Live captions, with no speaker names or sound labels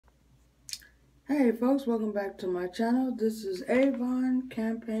Hey folks, welcome back to my channel. This is Avon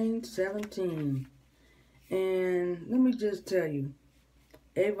Campaign 17. And let me just tell you,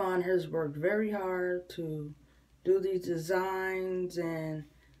 Avon has worked very hard to do these designs and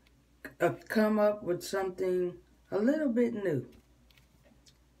come up with something a little bit new.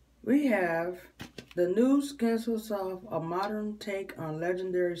 We have the new Skin So Soft, a modern take on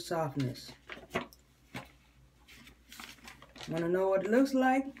legendary softness. Want to know what it looks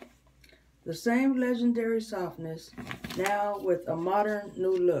like? The same legendary softness, now with a modern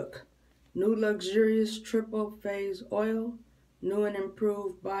new look. New luxurious triple phase oil, new and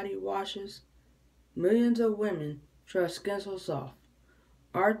improved body washes. Millions of women trust Skin So Soft.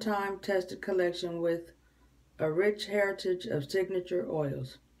 Our time tested collection with a rich heritage of signature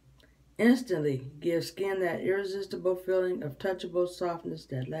oils. Instantly gives skin that irresistible feeling of touchable softness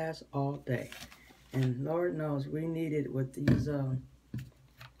that lasts all day. And Lord knows we need it with these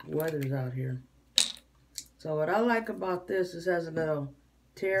weathers out here. So what I like about this is it has a little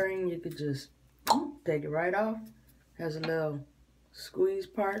tearing. You could just take it right off. Has a little squeeze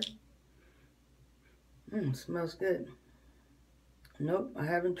part. Smells good. Nope, I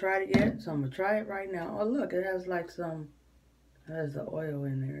haven't tried it yet, so I'm gonna try it right now. Oh look, it has like it has the oil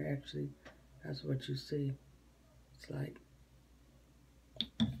in there actually. That's what you see. It's like,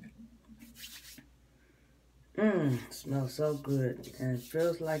 smells so good. And it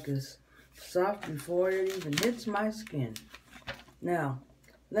feels like it's soft before it even hits my skin. Now,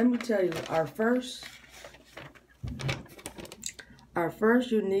 let me tell you, our first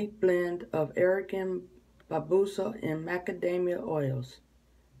unique blend of Arakan Babusa and macadamia oils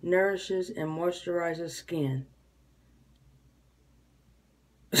nourishes and moisturizes skin.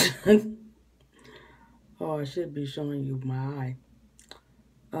 Oh, I should be showing you my eye.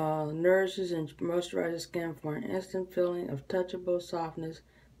 Nourishes and moisturizes skin for an instant feeling of touchable softness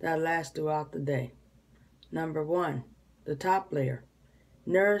that lasts throughout the day. Number 1, the top layer.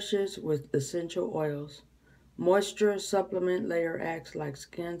 Nourishes with essential oils. Moisture supplement layer acts like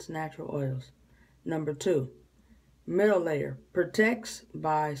skin's natural oils. Number 2, middle layer. Protects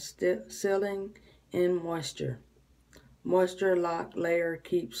by sealing in moisture. Moisture lock layer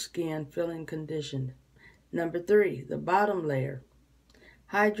keeps skin feeling conditioned. Number 3, the bottom layer.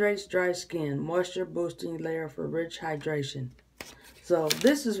 Hydrates dry skin. Moisture boosting layer for rich hydration. So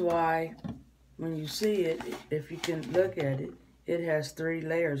this is why when you see it, if you can look at it, it has 3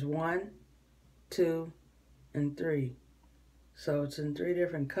 layers. 1, 2, and 3. So it's in 3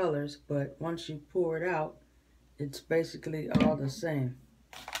 different colors, but once you pour it out, it's basically all the same.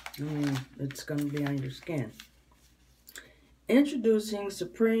 I mean, it's going to be on your skin. Introducing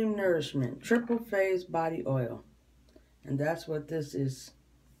Supreme Nourishment Triple Phase Body Oil. And that's what this is.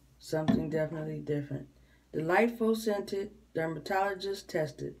 Something definitely different. Delightful scented, dermatologist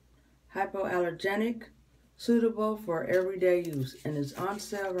tested. Hypoallergenic, suitable for everyday use, and is on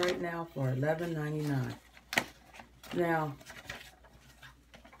sale right now for $11.99. Now,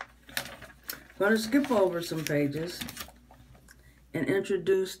 I'm going to skip over some pages and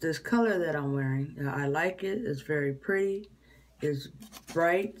introduce this color that I'm wearing. Now, I like it. It's very pretty. It's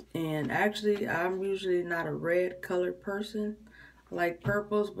bright, and actually, I'm usually not a red color person. I like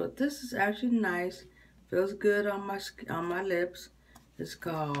purples, but this is actually nice. Feels good on my lips. It's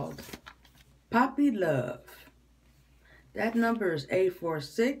called Poppy Love. That number is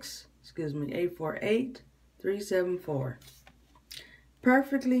 848-374.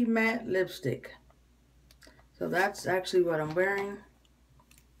 Perfectly matte lipstick. So that's actually what I'm wearing.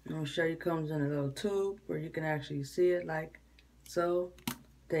 I'm going to show you, it comes in a little tube where you can actually see it like so.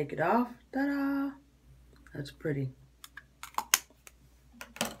 Take it off. Ta-da! That's pretty.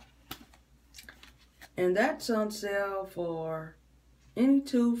 And that's on sale for any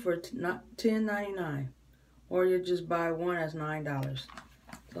two for $10.99. Or you just buy one as $9.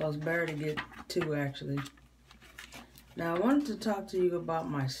 So it's better to get 2 actually. Now I wanted to talk to you about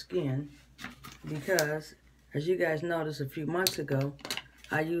my skin because, as you guys noticed a few months ago,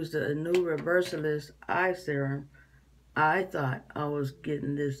 I used a new Reversalist eye serum. I thought I was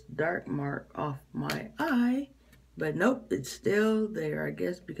getting this dark mark off my eye, but nope, it's still there, I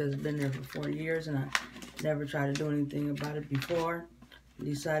guess, because it's been there for 4 years and I never tried to do anything about it before. I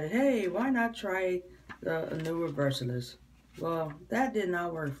decided, hey, why not try a new Reversalist? Well, that did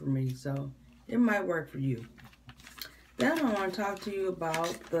not work for me, so it might work for you. Then I want to talk to you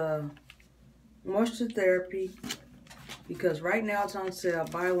about the Moisture Therapy, because right now it's on sale.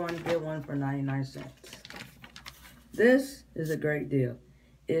 Buy one, get one for 99 cents. This is a great deal.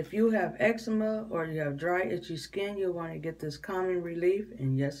 If you have eczema or you have dry, itchy skin, you'll want to get this calming relief,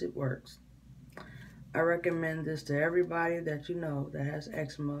 and yes, it works. I recommend this to everybody that you know that has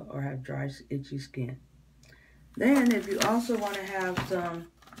eczema or have dry, itchy skin. Then, if you also want to have some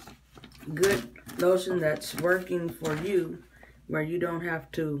good lotion that's working for you, where you don't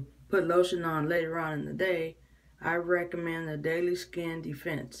have to put lotion on later on in the day, I recommend the Daily Skin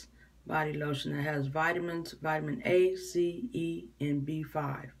Defense body lotion that has vitamins, vitamin A, C, E, and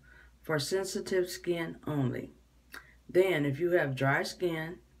B5 for sensitive skin only. Then, if you have dry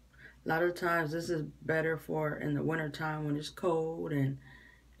skin, a lot of times this is better for in the wintertime when it's cold and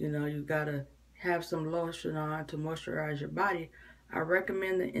you gotta have some lotion on to moisturize your body. I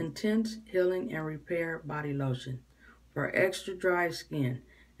recommend the Intense Healing and Repair Body Lotion for extra dry skin.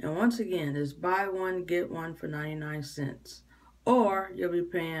 And once again, it's buy one, get one for 99 cents. Or you'll be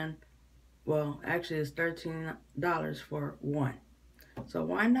paying, well, actually it's $13 for one. So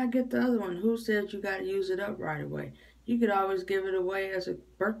why not get the other one? Who said you got to use it up right away? You could always give it away as a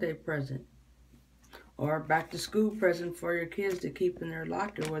birthday present or back to school present for your kids to keep in their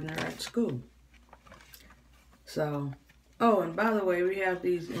locker when they're at school. So, oh, and by the way, we have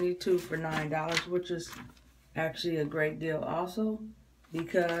these any two for $9, which is actually a great deal also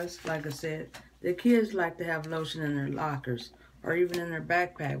because, like I said, the kids like to have lotion in their lockers or even in their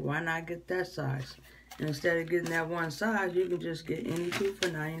backpack. Why not get that size? And instead of getting that one size, you can just get any two for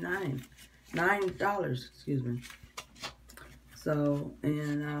 $9, excuse me. So,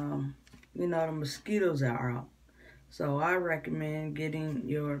 and the mosquitoes are out. So I recommend getting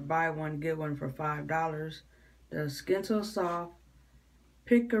your buy one, get one for $5. The Skin So Soft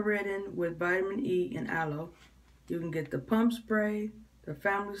Picaridin with vitamin E and aloe. You can get the pump spray, the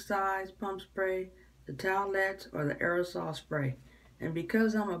family size pump spray, the towelettes, or the aerosol spray. And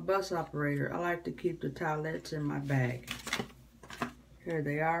because I'm a bus operator, I like to keep the towelettes in my bag. Here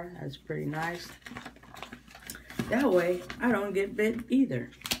they are. That's pretty nice. That way, I don't get bit either.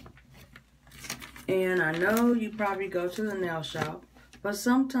 And I know you probably go to the nail shop, but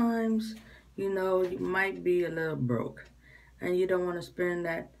sometimes, you might be a little broke. And you don't want to spend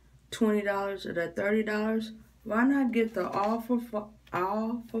that $20 or that $30. Why not get the all for $4,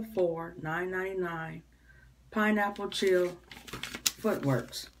 $9.99 Pineapple Chill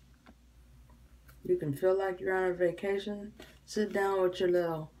Footworks. You can feel like you're on a vacation. Sit down with your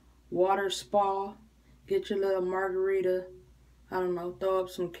little water spa. Get your little margarita. I don't know, throw up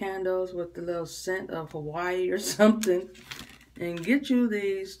some candles with the little scent of Hawaii or something. And get you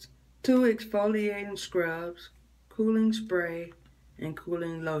these 2 exfoliating scrubs, cooling spray, and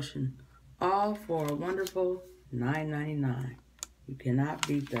cooling lotion. All for a wonderful $9.99. You cannot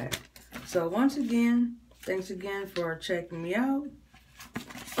beat that. So once again, thanks again for checking me out.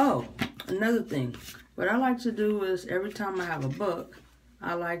 Oh, another thing. What I like to do is every time I have a book,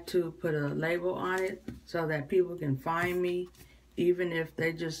 I like to put a label on it so that people can find me, even if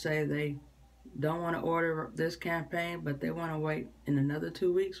they just say they don't want to order this campaign, but they want to wait in another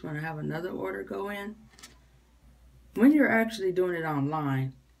 2 weeks when I have another order go in. When you're actually doing it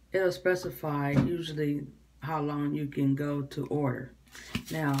online, it'll specify usually how long you can go to order.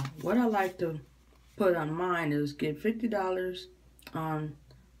 Now, what I like to put on mine is get $50 on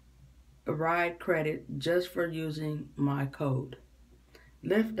a ride credit just for using my code.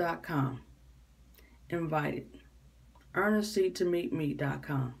 Lyft.com, invited, earn a seat to meet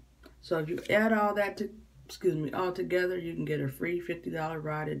me.com. So if you add all that all together, you can get a free $50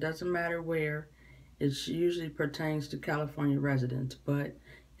 ride. It doesn't matter where. It usually pertains to California residents, but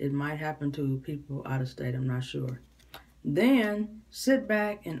it might happen to people out of state, I'm not sure. Then sit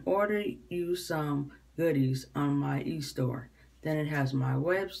back and order you some goodies on my e-store. Then it has my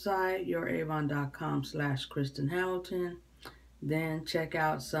website, youravon.com/Kristen Hamilton. Then check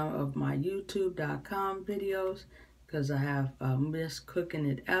out some of my youtube.com videos because I have Miss Cooking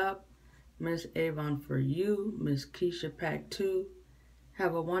It Up, Miss Avon For You, Miss Keisha Pack 2.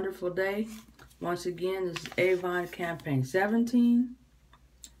 Have a wonderful day. Once again, this is Avon Campaign 17.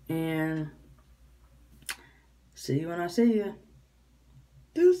 And see you when I see you.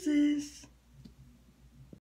 Deuces.